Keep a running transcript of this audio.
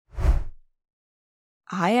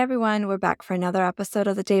Hi, everyone. We're back for another episode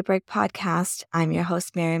of the Daybreak podcast. I'm your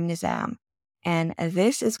host, Maryam, and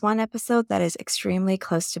this is one episode that is extremely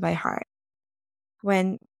close to my heart.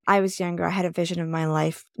 When I was younger, I had a vision of my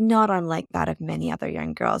life not unlike that of many other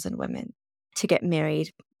young girls and women: to get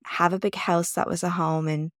married, have a big house that was a home,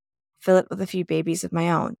 and fill it with a few babies of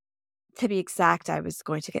my own. To be exact, I was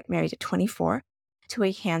going to get married at 24 to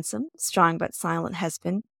a handsome, strong but silent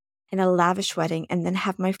husband in a lavish wedding, and then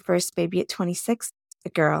have my first baby at 26, a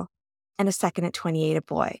girl, and a second at 28, a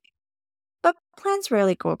boy. But plans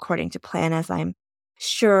rarely go according to plan, as I'm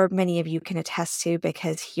sure many of you can attest to,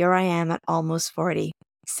 because here I am at almost 40,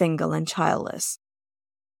 single and childless.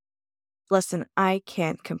 Listen, I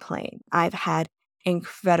can't complain. I've had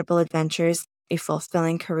incredible adventures, a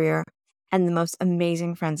fulfilling career, and the most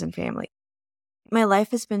amazing friends and family. My life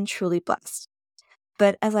has been truly blessed.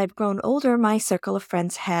 But as I've grown older, my circle of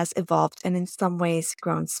friends has evolved and in some ways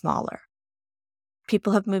grown smaller.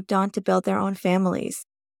 People have moved on to build their own families.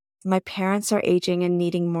 My parents are aging and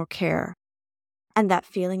needing more care. And that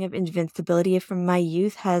feeling of invincibility from my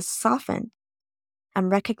youth has softened. I'm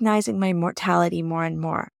recognizing my mortality more and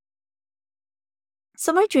more.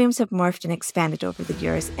 So my dreams have morphed and expanded over the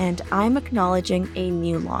years, and I'm acknowledging a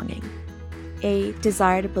new longing, a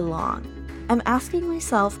desire to belong. I'm asking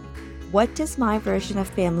myself, what does my version of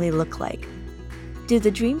family look like? Do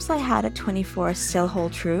the dreams I had at 24 still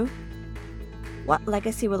hold true? What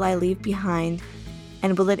legacy will I leave behind,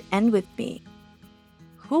 and will it end with me?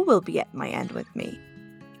 Who will be at my end with me?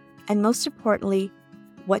 And most importantly,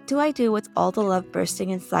 what do I do with all the love bursting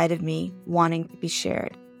inside of me, wanting to be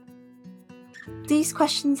shared? These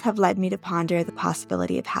questions have led me to ponder the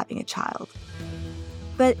possibility of having a child.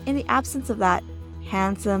 But in the absence of that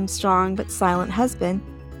handsome, strong, but silent husband,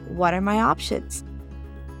 what are my options?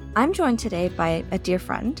 I'm joined today by a dear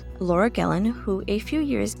friend, Laura Gillen, who a few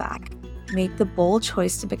years back made the bold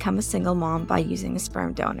choice to become a single mom by using a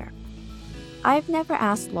sperm donor. I've never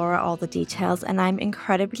asked Laura all the details, and I'm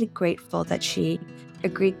incredibly grateful that she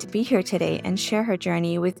agreed to be here today and share her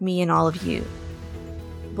journey with me and all of you.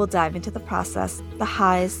 We'll dive into the process, the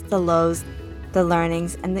highs, the lows, the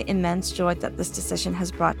learnings, and the immense joy that this decision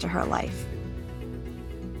has brought to her life.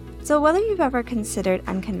 So whether you've ever considered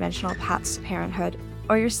unconventional paths to parenthood,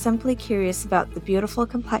 or you're simply curious about the beautiful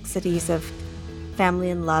complexities of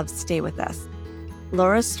family and love, stay with us.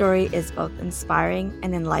 Laura's story is both inspiring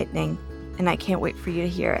and enlightening, and I can't wait for you to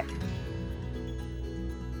hear it.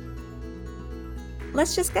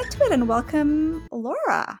 Let's just get to it and welcome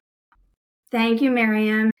Laura. Thank you,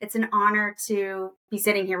 Maryam. It's an honor to be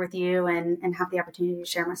sitting here with you and have the opportunity to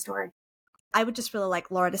share my story. I would just really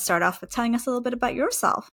like Laura to start off with telling us a little bit about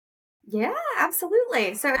yourself. Yeah,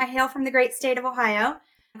 absolutely. So I hail from the great state of Ohio.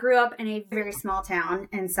 I grew up in a very small town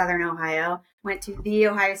in southern Ohio, went to the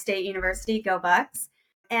Ohio State University, go Bucks.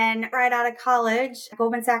 And right out of college,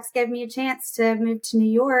 Goldman Sachs gave me a chance to move to New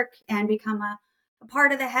York and become a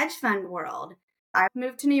part of the hedge fund world. I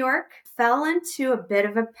moved to New York, fell into a bit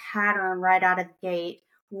of a pattern right out of the gate,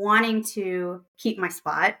 wanting to keep my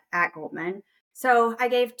spot at Goldman. So I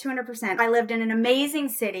gave 200%. I lived in an amazing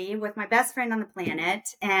city with my best friend on the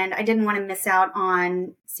planet, and I didn't want to miss out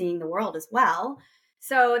on seeing the world as well.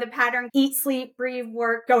 So the pattern: eat, sleep, breathe,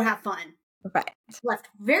 work, go have fun. Right. Left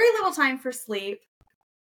very little time for sleep,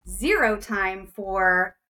 zero time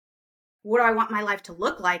for what do I want my life to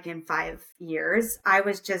look like in 5 years. I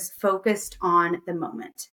was just focused on the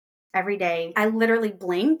moment. Every day, I literally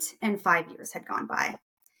blinked and 5 years had gone by.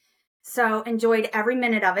 So enjoyed every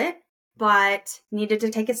minute of it, but needed to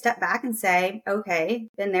take a step back and say, okay,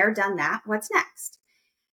 been there, done that. What's next?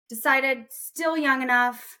 Decided still young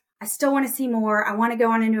enough. I still want to see more. I want to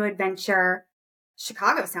go on a new adventure.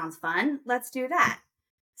 Chicago sounds fun. Let's do that.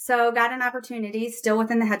 So got an opportunity still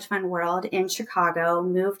within the hedge fund world in Chicago,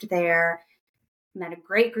 moved there, met a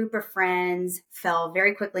great group of friends, fell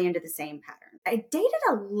very quickly into the same pattern. I dated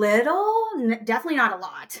a little, definitely not a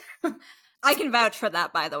lot. I can vouch for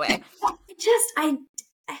that, by the way. Not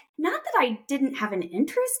that I didn't have an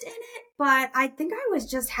interest in it, but I think I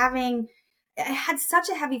had such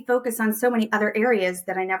a heavy focus on so many other areas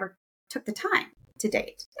that I never took the time to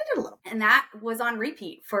date. I did a little. And that was on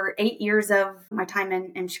repeat for 8 years of my time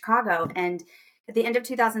in Chicago. And at the end of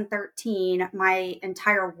 2013, my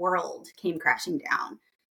entire world came crashing down.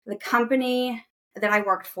 The company that I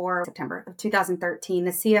worked for, September of 2013,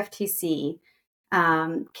 the CFTC,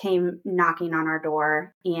 came knocking on our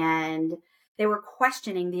door, and they were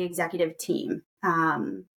questioning the executive team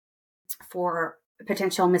for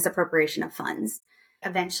potential misappropriation of funds.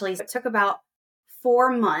 Eventually, it took about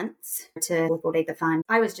 4 months to liquidate the fund.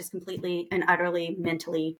 I was just completely and utterly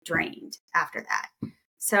mentally drained after that.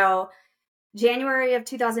 So January of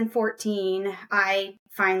 2014, I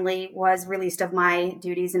finally was released of my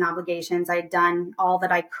duties and obligations. I'd done all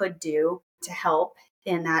that I could do to help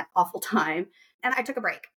in that awful time. And I took a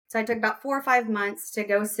break. So I took about 4 or 5 months to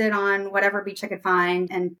go sit on whatever beach I could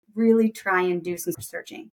find and really try and do some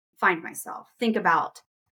searching, find myself, think about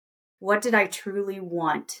what did I truly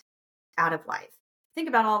want out of life? Think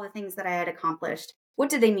about all the things that I had accomplished. What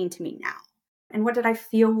did they mean to me now? And what did I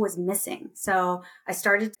feel was missing? So I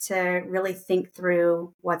started to really think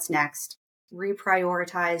through what's next,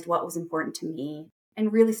 reprioritized what was important to me,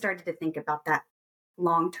 and really started to think about that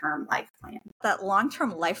long-term life plan. That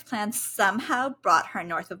long-term life plan somehow brought her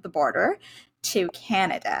north of the border to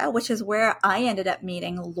Canada, which is where I ended up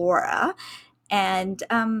meeting Laura. And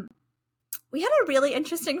we had a really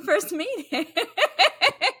interesting first meeting.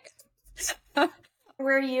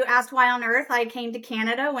 Where you asked why on earth I came to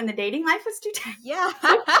Canada when the dating life was too tough. Yeah.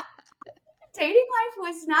 Dating life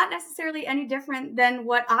was not necessarily any different than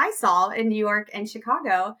what I saw in New York and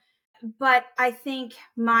Chicago. But I think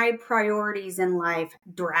my priorities in life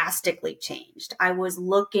drastically changed. I was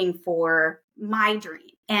looking for my dream,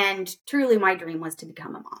 and truly my dream was to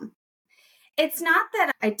become a mom. It's not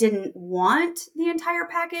that I didn't want the entire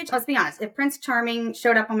package. Let's be honest. If Prince Charming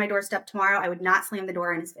showed up on my doorstep tomorrow, I would not slam the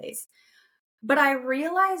door in his face. But I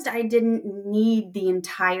realized I didn't need the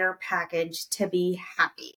entire package to be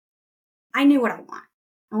happy. I knew what I want.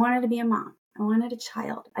 I wanted to be a mom. I wanted a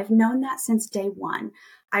child. I've known that since day one.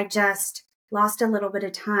 I just lost a little bit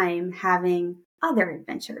of time having other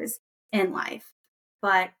adventures in life.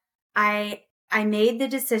 But I made the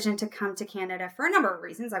decision to come to Canada for a number of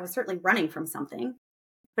reasons. I was certainly running from something,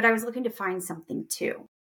 but I was looking to find something too.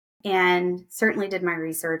 And certainly did my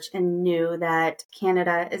research and knew that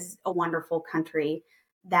Canada is a wonderful country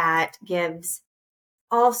that gives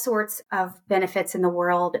all sorts of benefits in the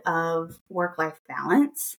world of work-life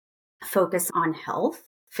balance, focus on health,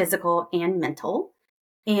 physical and mental,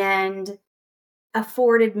 and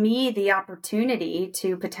afforded me the opportunity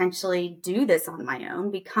to potentially do this on my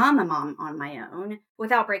own, become a mom on my own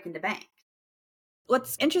without breaking the bank.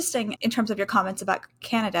 What's interesting in terms of your comments about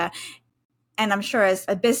Canada, and I'm sure as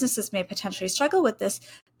businesses may potentially struggle with this,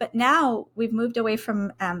 but now we've moved away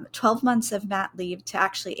from 12 months of mat leave to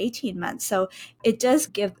actually 18 months. So it does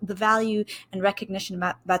give the value and recognition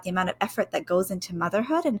about the amount of effort that goes into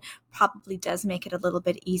motherhood, and probably does make it a little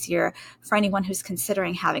bit easier for anyone who's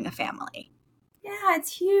considering having a family. Yeah,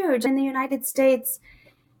 it's huge. In the United States,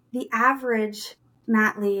 the average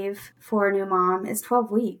mat leave for a new mom is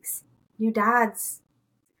 12 weeks. New dads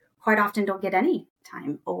quite often don't get any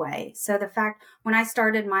time away. So the fact when I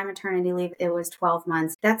started my maternity leave, it was 12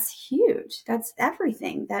 months. That's huge. That's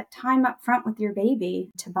everything. That time up front with your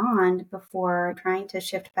baby to bond before trying to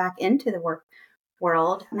shift back into the work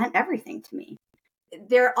world meant everything to me.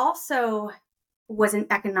 There also was an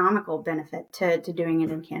economical benefit to doing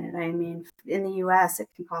it in Canada. I mean, in the US, it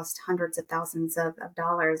can cost hundreds of thousands of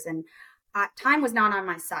dollars. And time was not on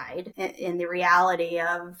my side in the reality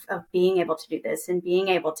of being able to do this and being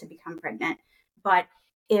able to become pregnant. But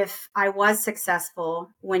if I was successful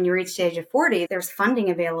when you reach the age of 40, there's funding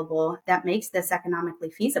available that makes this economically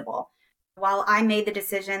feasible. While I made the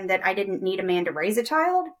decision that I didn't need a man to raise a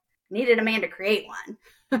child, I needed a man to create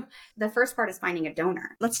one. The first part is finding a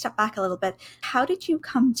donor. Let's step back a little bit. How did you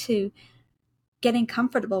come to getting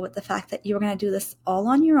comfortable with the fact that you were going to do this all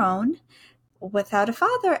on your own without a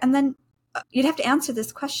father? And then you'd have to answer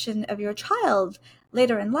this question of your child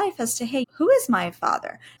later in life as to, hey, who is my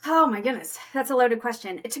father? Oh my goodness, that's a loaded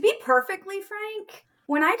question. To be perfectly frank,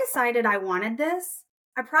 when I decided I wanted this,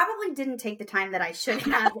 I probably didn't take the time that I should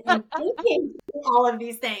have in thinking all of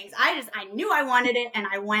these things. I knew I wanted it and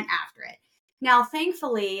I went after it. Now,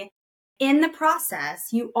 thankfully, in the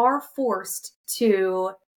process, you are forced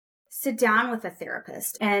to sit down with a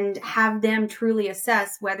therapist and have them truly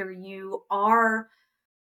assess whether you are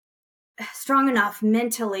strong enough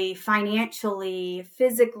mentally, financially,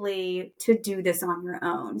 physically to do this on your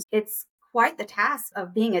own. It's quite the task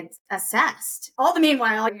of being assessed. All the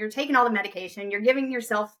meanwhile, you're taking all the medication, you're giving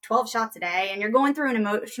yourself 12 shots a day, and you're going through an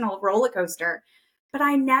emotional roller coaster. But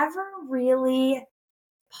I never really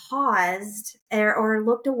paused or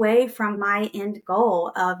looked away from my end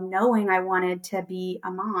goal of knowing I wanted to be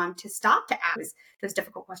a mom, to stop to ask those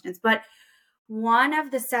difficult questions. But one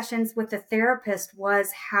of the sessions with the therapist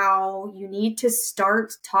was how you need to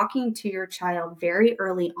start talking to your child very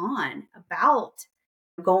early on about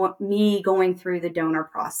going through the donor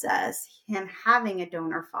process, him having a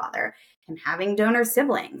donor father, him having donor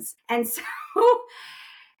siblings. And so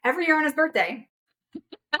every year on his birthday,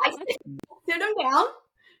 I sit him down,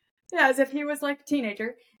 yeah, as if he was like a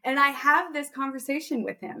teenager, And I have this conversation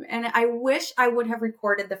with him, and I wish I would have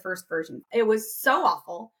recorded the first version. It was so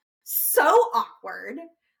awful, so awkward.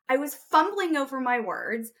 I was fumbling over my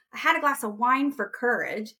words. I had a glass of wine for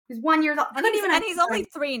courage. He was 1 year old. And he's only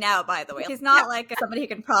 3 now, by the way. He's not like somebody who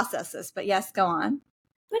can process this, but yes, go on.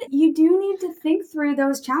 But you do need to think through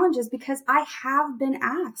those challenges, because I have been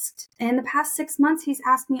asked. In the past 6 months, he's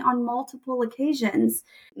asked me on multiple occasions,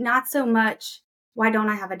 not so much, why don't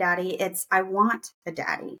I have a daddy? It's, I want a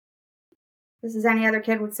daddy. This is any other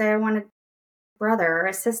kid would say, I want a brother or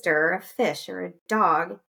a sister or a fish or a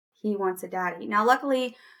dog. He wants a daddy. Now,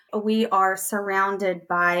 luckily, we are surrounded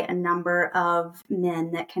by a number of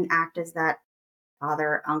men that can act as that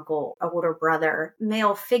father, uncle, older brother,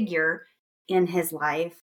 male figure in his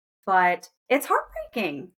life. But it's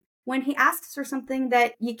heartbreaking when he asks for something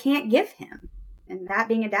that you can't give him. And that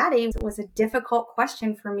being a daddy was a difficult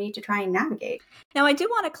question for me to try and navigate. Now, I do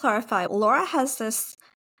want to clarify, Laura has this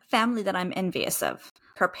family that I'm envious of.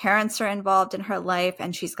 Her parents are involved in her life,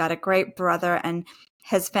 and she's got a great brother and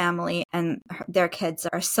his family, and their kids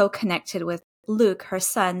are so connected with Luke, her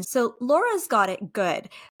son. So Laura's got it good,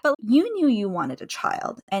 but you knew you wanted a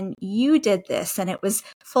child and you did this and it was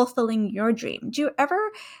fulfilling your dream. Do you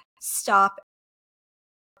ever stop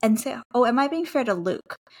and say, oh, am I being fair to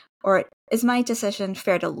Luke? Or is my decision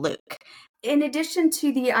fair to Luke? In addition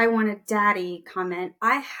to the I want a daddy comment,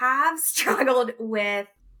 I have struggled with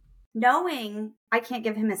knowing I can't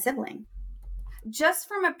give him a sibling. Just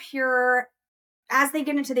from a pure, as they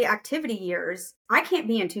get into the activity years, I can't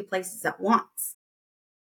be in 2 places at once.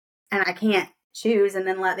 And I can't choose and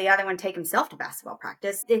then let the other one take himself to basketball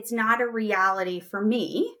practice. It's not a reality for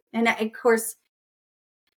me. And of course,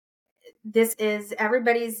 this is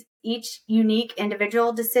everybody's each unique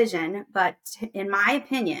individual decision. But in my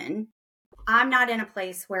opinion, I'm not in a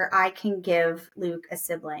place where I can give Luke a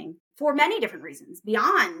sibling for many different reasons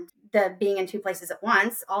beyond the being in 2 places at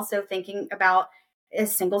once. Also thinking about a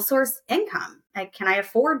single source income. Like, can I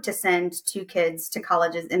afford to send 2 kids to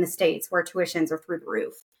colleges in the States where tuitions are through the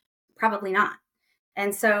roof? Probably not.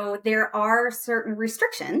 And so there are certain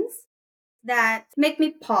restrictions that make me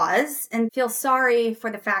pause and feel sorry for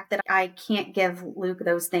the fact that I can't give Luke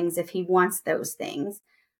those things if he wants those things.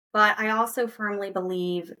 But I also firmly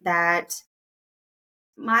believe that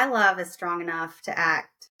my love is strong enough to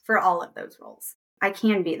act for all of those roles. I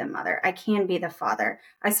can be the mother. I can be the father.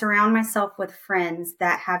 I surround myself with friends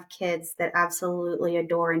that have kids that absolutely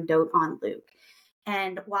adore and dote on Luke.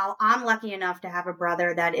 And while I'm lucky enough to have a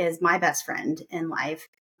brother that is my best friend in life,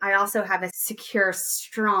 I also have a secure,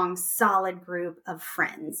 strong, solid group of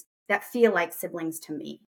friends that feel like siblings to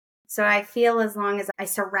me. So I feel as long as I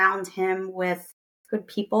surround him with good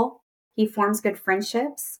people, he forms good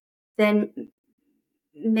friendships, then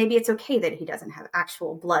maybe it's okay that he doesn't have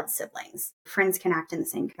actual blood siblings. Friends can act in the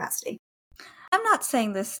same capacity. I'm not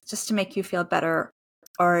saying this just to make you feel better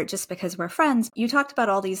or just because we're friends. You talked about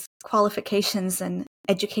all these qualifications and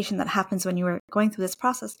education that happens when you were going through this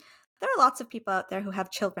process. There are lots of people out there who have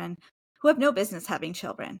children who have no business having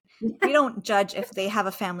children. We don't judge if they have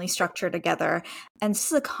a family structure together. And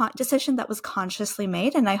this is a decision that was consciously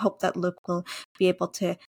made. And I hope that Luke will be able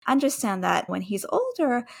to understand that when he's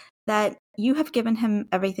older, that you have given him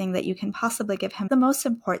everything that you can possibly give him. The most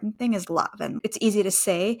important thing is love. And it's easy to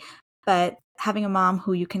say, but having a mom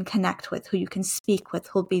who you can connect with, who you can speak with,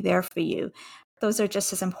 who'll be there for you, those are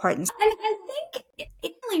just as important. And I think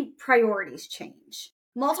only priorities change.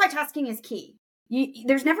 Multitasking is key.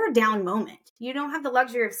 There's never a down moment. You don't have the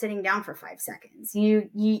luxury of sitting down for 5 seconds.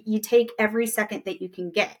 You take every second that you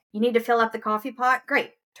can get. You need to fill up the coffee pot.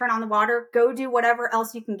 Great. Turn on the water. Go do whatever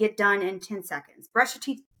else you can get done in 10 seconds. Brush your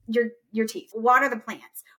teeth. Your teeth. Water the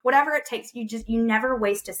plants. Whatever it takes. You never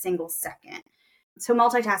waste a single second. So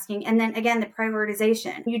multitasking. And then again, the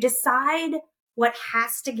prioritization. You decide what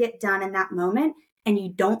has to get done in that moment, and you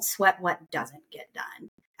don't sweat what doesn't get done.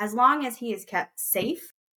 As long as he is kept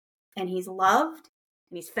safe and he's loved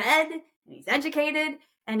and he's fed and he's educated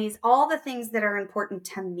and he's all the things that are important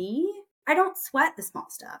to me, I don't sweat the small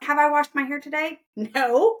stuff. Have I washed my hair today?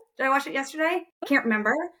 No. Did I wash it yesterday? Can't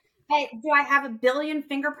remember. Hey, do I have a billion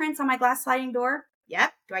fingerprints on my glass sliding door?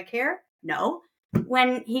 Yep. Do I care? No.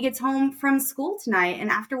 When he gets home from school tonight and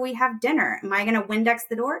after we have dinner, am I going to Windex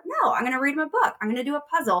the door? No, I'm going to read him a book. I'm going to do a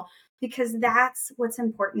puzzle because that's what's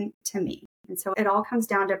important to me. And so it all comes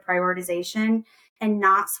down to prioritization and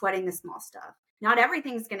not sweating the small stuff. Not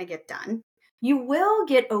everything's going to get done. You will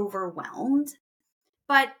get overwhelmed.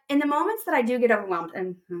 But in the moments that I do get overwhelmed,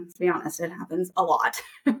 and to be honest, it happens a lot.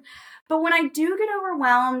 But when I do get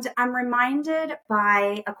overwhelmed, I'm reminded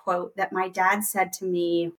by a quote that my dad said to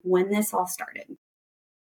me when this all started.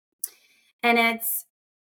 And it's,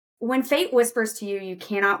 when fate whispers to you, you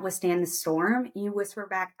cannot withstand the storm, you whisper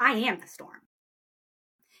back, I am the storm.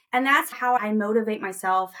 And that's how I motivate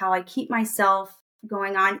myself, how I keep myself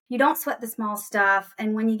going on. You don't sweat the small stuff.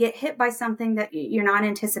 And when you get hit by something that you're not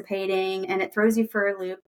anticipating and it throws you for a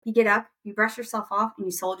loop, you get up, you brush yourself off, and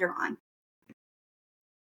you soldier on.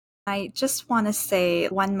 I just want to say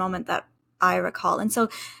one moment that I recall. And so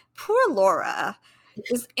poor Laura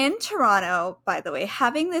is in Toronto, by the way,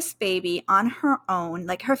 having this baby on her own.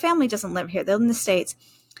 Like, her family doesn't live here. They're in the States.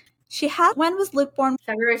 When was Luke born?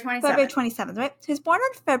 February 27th. February 27th, right? He was born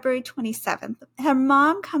on February 27th. Her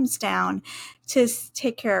mom comes down to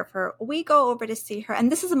take care of her. We go over to see her. And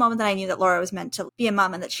this is a moment that I knew that Laura was meant to be a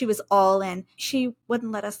mom and that she was all in. She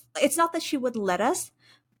wouldn't let us. It's not that she wouldn't let us,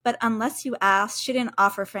 but unless you asked, she didn't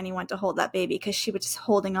offer for anyone to hold that baby because she was just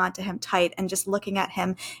holding on to him tight and just looking at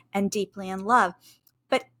him and deeply in love.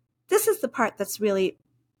 But this is the part that's really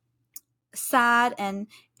sad and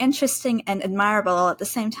interesting and admirable all at the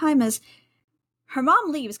same time. Is her mom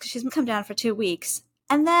leaves because she's come down for 2 weeks.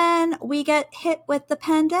 And then we get hit with the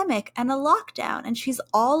pandemic and a lockdown, and she's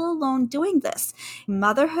all alone doing this.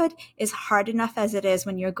 Motherhood is hard enough as it is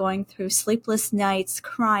when you're going through sleepless nights,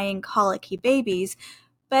 crying, colicky babies.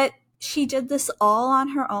 But she did this all on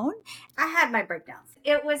her own. I had my breakdowns.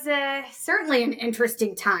 It was certainly an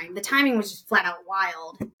interesting time. The timing was just flat out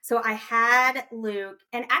wild. So I had Luke,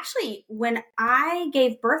 and actually when I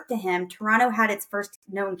gave birth to him, Toronto had its first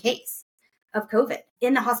known case of COVID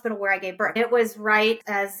in the hospital where I gave birth. It was right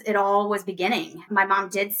as it all was beginning. My mom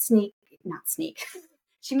did not sneak.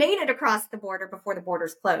 She made it across the border before the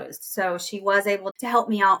borders closed. So she was able to help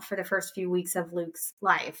me out for the first few weeks of Luke's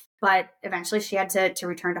life. But eventually she had to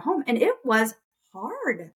return to home. And it was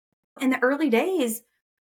hard. In the early days,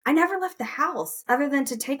 I never left the house other than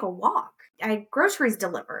to take a walk. I had groceries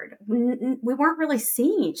delivered. We weren't really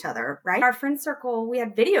seeing each other, right? Our friend circle, we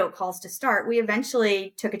had video calls to start. We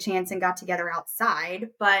eventually took a chance and got together outside,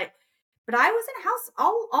 but I was in a house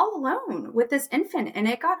all alone with this infant, and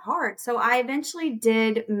it got hard. So I eventually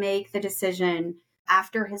did make the decision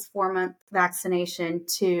after his 4-month vaccination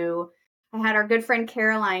I had our good friend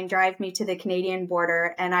Caroline drive me to the Canadian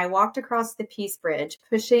border, and I walked across the Peace Bridge,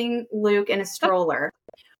 pushing Luke in a stroller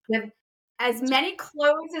with as many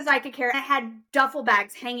clothes as I could carry. I had duffel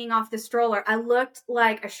bags hanging off the stroller. I looked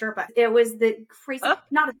like a Sherpa. It was the crazy,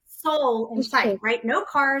 not a soul in sight, right? No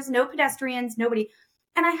cars, no pedestrians, nobody.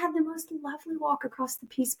 And I had the most lovely walk across the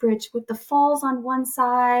Peace Bridge with the falls on one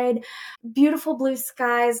side, beautiful blue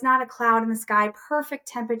skies, not a cloud in the sky, perfect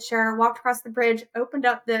temperature. Walked across the bridge, opened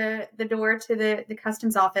up the door to the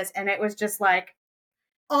customs office, and it was just like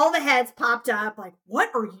all the heads popped up, like, what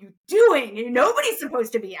are you doing? Nobody's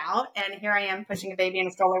supposed to be out. And here I am pushing a baby in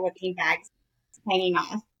a stroller with bean bags hanging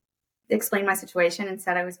off. Explained my situation and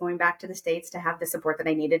said I was going back to the States to have the support that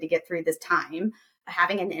I needed to get through this time,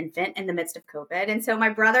 having an infant in the midst of COVID. And so my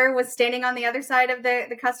brother was standing on the other side of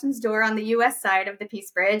the customs door on the U.S. side of the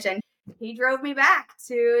Peace Bridge, and he drove me back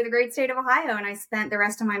to the great state of Ohio. And I spent the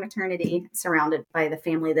rest of my maternity surrounded by the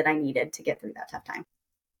family that I needed to get through that tough time.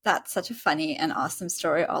 That's such a funny and awesome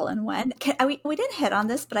story all in one. We didn't hit on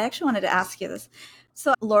this, but I actually wanted to ask you this.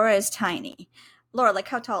 So Laura is tiny. Laura, like,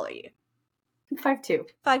 how tall are you? 5'2".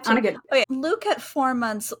 5'2". On a good. Okay. Luke at 4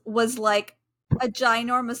 months was like a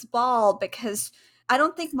ginormous ball because I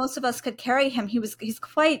don't think most of us could carry him. He's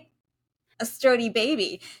quite a sturdy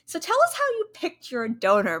baby. So tell us how you picked your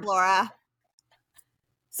donor, Laura.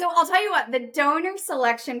 So I'll tell you what, the donor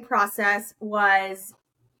selection process was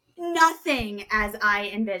nothing as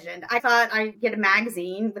I envisioned. I thought I'd get a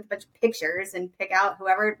magazine with a bunch of pictures and pick out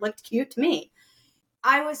whoever looked cute to me.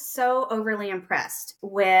 I was so overly impressed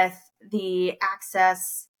with the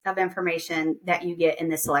access of information that you get in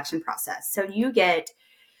this selection process. So you get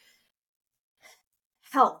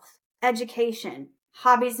health, education,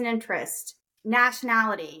 hobbies and interests,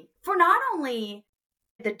 nationality for not only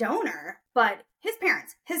the donor, but his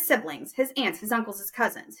parents, his siblings, his aunts, his uncles, his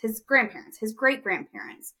cousins, his grandparents, his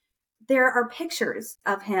great-grandparents. There are pictures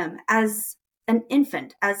of him as an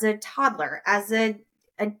infant, as a toddler, as a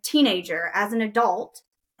teenager, as an adult.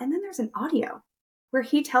 And then there's an audio where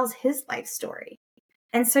he tells his life story.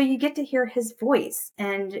 And so you get to hear his voice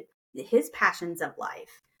and his passions of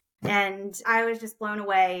life. And I was just blown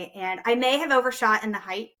away. And I may have overshot in the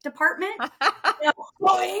height department,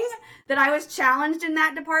 knowing that I was challenged in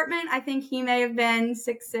that department. I think he may have been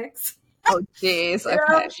 6'6". Oh, geez.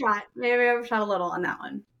 Okay. Maybe I overshot a little on that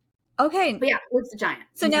one. Okay. But yeah, Luke's a giant.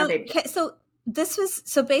 So now,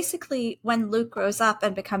 so basically when Luke grows up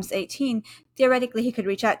and becomes 18, theoretically he could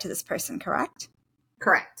reach out to this person, correct?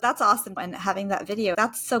 Correct. That's awesome. And having that video,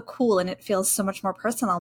 that's so cool. And it feels so much more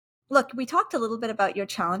personal. Look, we talked a little bit about your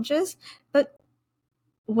challenges, but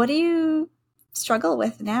what do you struggle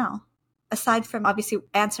with now? Aside from obviously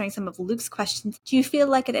answering some of Luke's questions, do you feel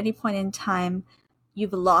like at any point in time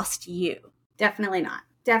you've lost you? Definitely not.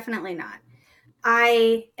 Definitely not.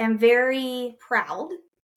 I am very proud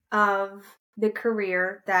of the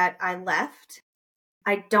career that I left.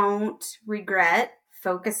 I don't regret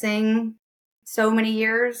focusing so many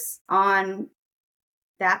years on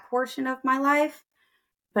that portion of my life,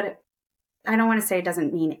 but I don't want to say it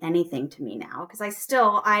doesn't mean anything to me now, because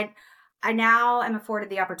I now am afforded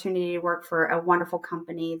the opportunity to work for a wonderful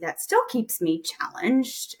company that still keeps me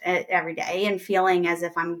challenged every day and feeling as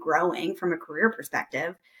if I'm growing from a career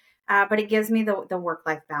perspective. But it gives me the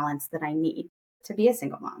work-life balance that I need to be a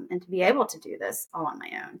single mom and to be able to do this all on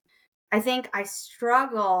my own. I think I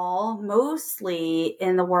struggle mostly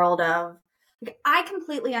in the world of, like, I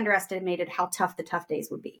completely underestimated how tough the tough days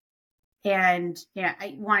would be. And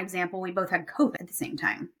one example, we both had COVID at the same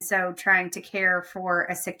time. So trying to care for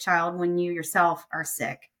a sick child when you yourself are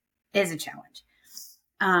sick is a challenge.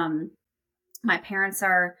 My parents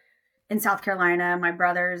are in South Carolina, my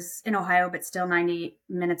brother's in Ohio, but still 90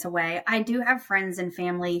 minutes away. I do have friends and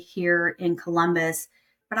family here in Columbus,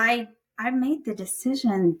 but I made the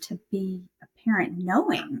decision to be a parent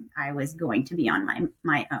knowing I was going to be on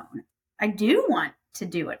my own. I do want to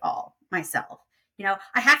do it all myself.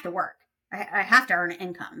 I have to work. I have to earn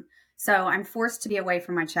income. So I'm forced to be away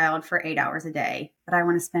from my child for 8 hours a day, but I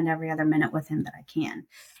want to spend every other minute with him that I can.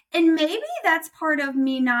 And maybe that's part of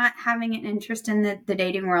me not having an interest in the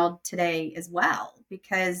dating world today as well,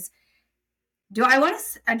 because do I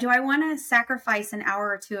want to sacrifice an hour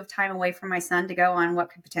or two of time away from my son to go on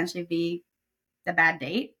what could potentially be a bad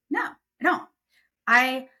date? No, I don't.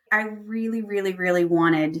 I really, really, really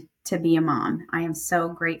wanted to be a mom. I am so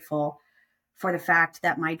grateful for the fact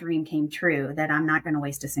that my dream came true, that I'm not going to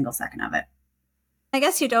waste a single second of it. I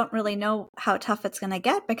guess you don't really know how tough it's going to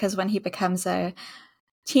get, because when he becomes a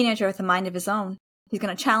teenager with a mind of his own, he's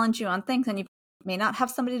going to challenge you on things, and you may not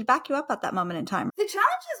have somebody to back you up at that moment in time. The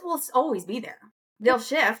challenges will always be there. They'll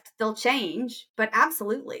shift, they'll change, but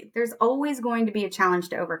absolutely, there's always going to be a challenge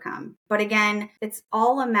to overcome. But again, it's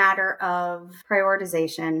all a matter of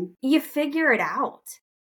prioritization. You figure it out.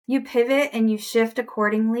 You pivot and you shift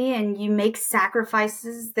accordingly, and you make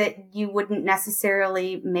sacrifices that you wouldn't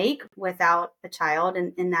necessarily make without a child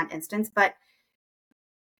in that instance. But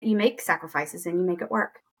you make sacrifices and you make it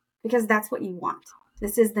work, because that's what you want.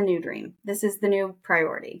 This is the new dream. This is the new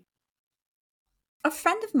priority. A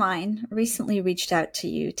friend of mine recently reached out to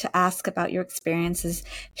you to ask about your experiences.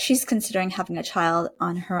 She's considering having a child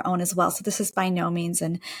on her own as well. So this is by no means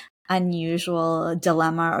an unusual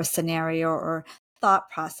dilemma or scenario or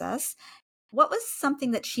thought process. What was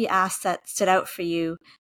something that she asked that stood out for you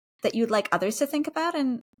that you'd like others to think about?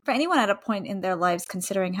 And for anyone at a point in their lives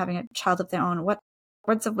considering having a child of their own, what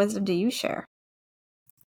words of wisdom do you share?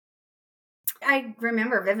 I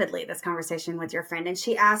remember vividly this conversation with your friend, and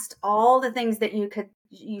she asked all the things that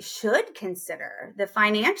you should consider, the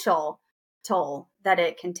financial toll that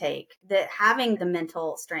it can take, having the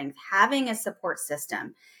mental strength, having a support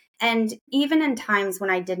system. And even in times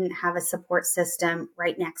when I didn't have a support system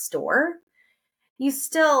right next door, you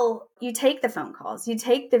take the phone calls, you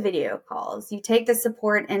take the video calls, you take the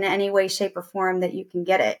support in any way, shape, or form that you can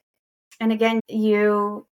get it. And again,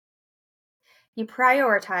 you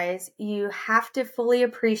prioritize. You have to fully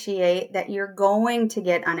appreciate that you're going to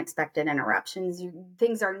get unexpected interruptions.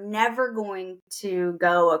 Things are never going to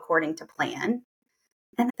go according to plan.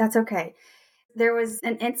 And that's okay. There was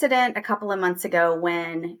an incident a couple of months ago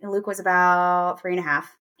when Luke was about 3.5.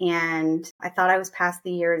 And I thought I was past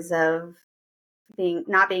the years of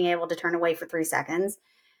not being able to turn away for 3 seconds.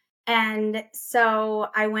 And so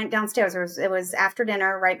I went downstairs. It was after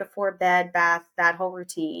dinner, right before bed, bath, that whole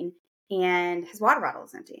routine. And his water bottle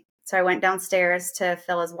was empty. So I went downstairs to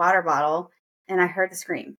fill his water bottle, and I heard the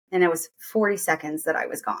scream. And it was 40 seconds that I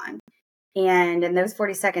was gone. And in those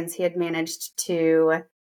 40 seconds, he had managed to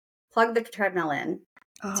plug the treadmill in,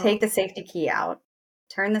 take the safety key out,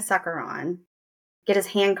 turn the sucker on, get his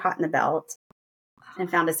hand caught in the belt,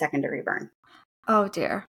 and found a secondary burn. Oh,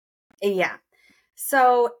 dear. Yeah.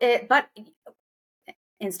 So but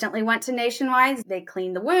instantly went to Nationwide. They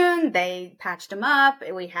cleaned the wound. They patched him up.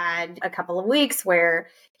 We had a couple of weeks where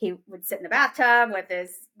he would sit in the bathtub with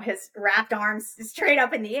his wrapped arms straight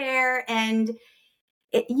up in the air. And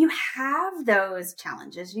you have those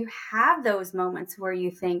challenges. You have those moments where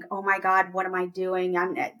you think, oh my God, what am I doing?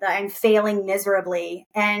 I'm failing miserably.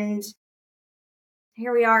 And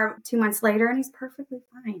here we are 2 months later, and he's perfectly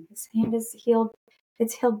fine. His hand is healed.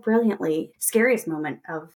 it's healed brilliantly. Scariest moment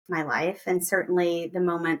of my life, and certainly the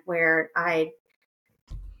moment where I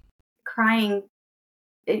crying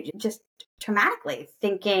just traumatically,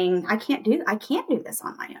 thinking I can't do this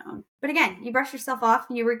on my own. But again, you brush yourself off,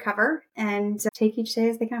 you recover, and take each day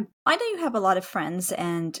as they come. I know you have a lot of friends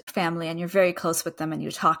and family, and you're very close with them, and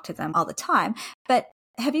you talk to them all the time. But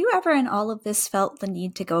have you ever, in all of this, felt the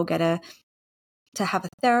need to go to have a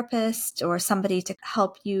therapist or somebody to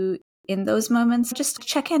help you in those moments? Just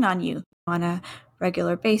check in on you on a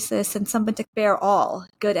regular basis, and somebody to bear all,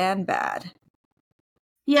 good and bad.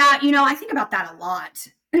 Yeah, I think about that a lot.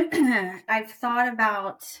 I've thought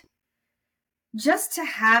about just to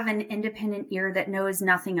have an independent ear that knows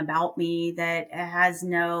nothing about me, that has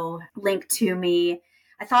no link to me.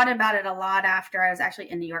 I thought about it a lot after I was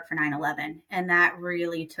actually in New York for 9/11, and that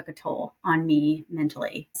really took a toll on me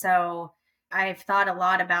mentally. So I've thought a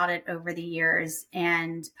lot about it over the years,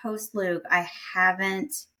 and post Luke, I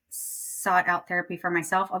haven't sought out therapy for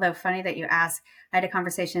myself. Although funny that you ask, I had a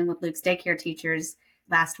conversation with Luke's daycare teachers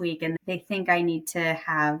last week, and they think I need to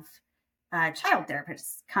have child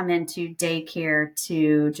therapists come into daycare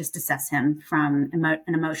to just assess him from an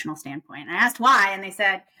emotional standpoint. I asked why, and they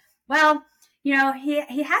said, well, he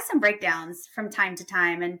has some breakdowns from time to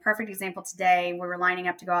time. And perfect example today, we were lining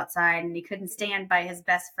up to go outside, and he couldn't stand by his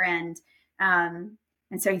best friend. And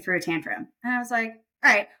so he threw a tantrum. And I was like,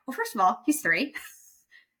 all right, well, first of all, he's 3.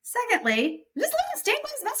 Secondly, just let him stand by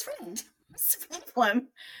his best friend. What's the problem?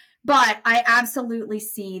 But I absolutely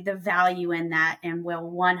see the value in that and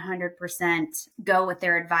will 100% go with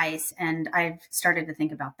their advice. And I've started to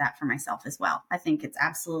think about that for myself as well. I think it's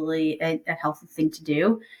absolutely a healthy thing to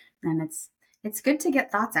do. And it's good to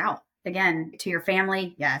get thoughts out. Again, to your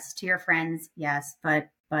family, yes. To your friends, yes.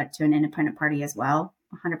 But to an independent party as well,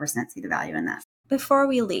 100% see the value in that. Before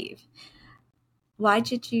we leave, why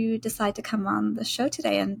did you decide to come on the show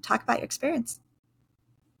today and talk about your experience?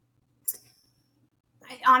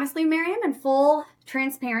 Honestly, Maryam, in full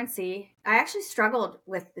transparency, I actually struggled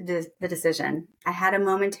with the decision. I had a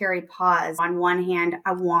momentary pause. On one hand,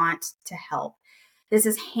 I want to help. This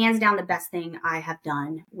is hands down the best thing I have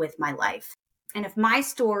done with my life. And if my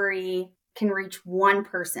story can reach one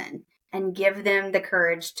person and give them the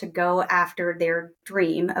courage to go after their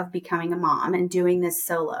dream of becoming a mom and doing this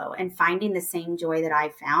solo and finding the same joy that I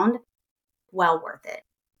found, well worth it.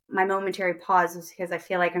 My momentary pause was because I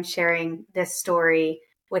feel like I'm sharing this story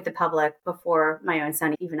with the public before my own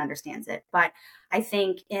son even understands it. But I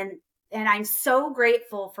think and I'm so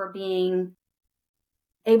grateful for being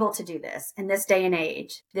able to do this in this day and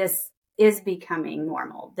age. This is becoming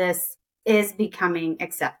normal. This is becoming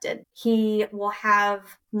accepted. He will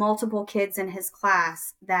have multiple kids in his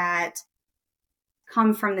class that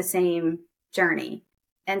come from the same journey.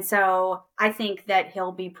 And so I think that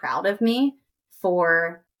he'll be proud of me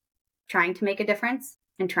for trying to make a difference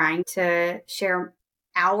and trying to share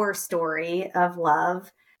our story of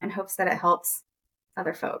love, and hopes that it helps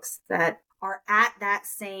other folks that are at that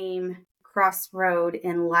same crossroad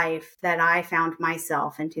in life that I found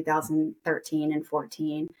myself in 2013 and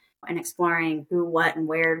 14, and exploring who, what, and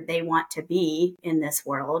where they want to be in this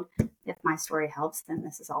world. If my story helps, then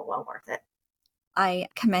this is all well worth it. I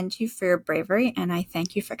commend you for your bravery, and I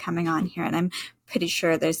thank you for coming on here. And I'm pretty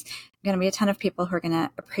sure there's going to be a ton of people who are going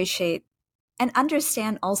to appreciate and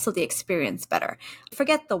understand also the experience better.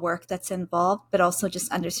 Forget the work that's involved, but also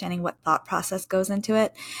just understanding what thought process goes into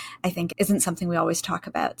it, I think isn't something we always talk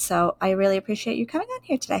about. So I really appreciate you coming on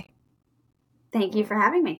here today. Thank you for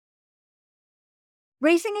having me.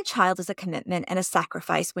 Raising a child is a commitment and a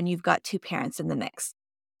sacrifice when you've got 2 parents in the mix.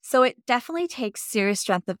 So it definitely takes serious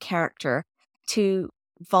strength of character to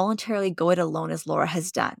voluntarily go it alone as Laura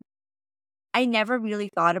has done. I never really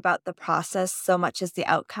thought about the process so much as the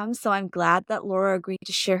outcome, so I'm glad that Laura agreed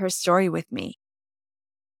to share her story with me.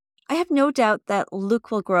 I have no doubt that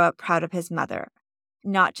Luke will grow up proud of his mother,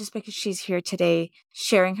 not just because she's here today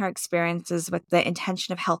sharing her experiences with the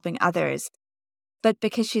intention of helping others, but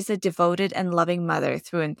because she's a devoted and loving mother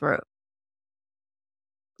through and through.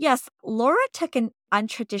 Yes, Laura took an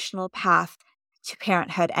untraditional path to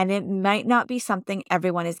parenthood, and it might not be something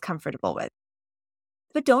everyone is comfortable with.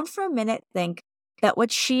 But don't for a minute think that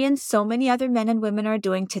what she and so many other men and women are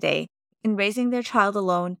doing today in raising their child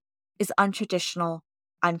alone is untraditional,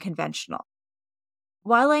 unconventional.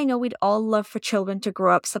 While I know we'd all love for children to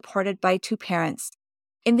grow up supported by 2 parents,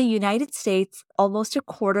 in the United States, almost a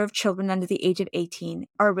quarter of children under the age of 18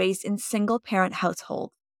 are raised in single-parent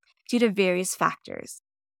households due to various factors,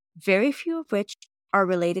 very few of which are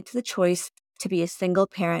related to the choice to be a single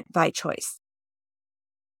parent by choice.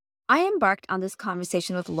 I embarked on this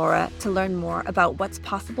conversation with Laura to learn more about what's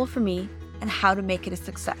possible for me and how to make it a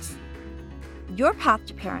success. Your path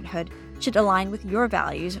to parenthood should align with your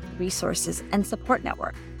values, resources, and support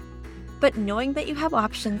network. But knowing that you have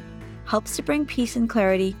options helps to bring peace and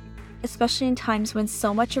clarity, especially in times when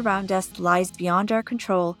so much around us lies beyond our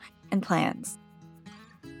control and plans.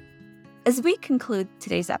 As we conclude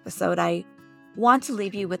today's episode, I want to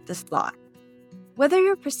leave you with this thought. Whether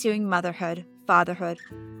you're pursuing motherhood, fatherhood,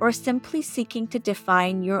 or simply seeking to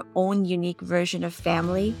define your own unique version of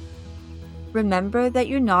family, remember that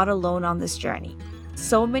you're not alone on this journey.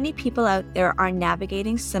 So many people out there are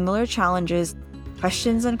navigating similar challenges,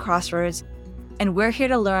 questions, and crossroads, and we're here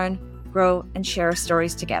to learn, grow, and share our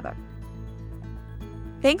stories together.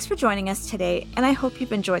 Thanks for joining us today, and I hope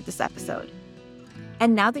you've enjoyed this episode.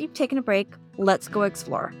 And now that you've taken a break, let's go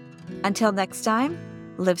explore. Until next time,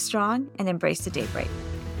 live strong and embrace the daybreak.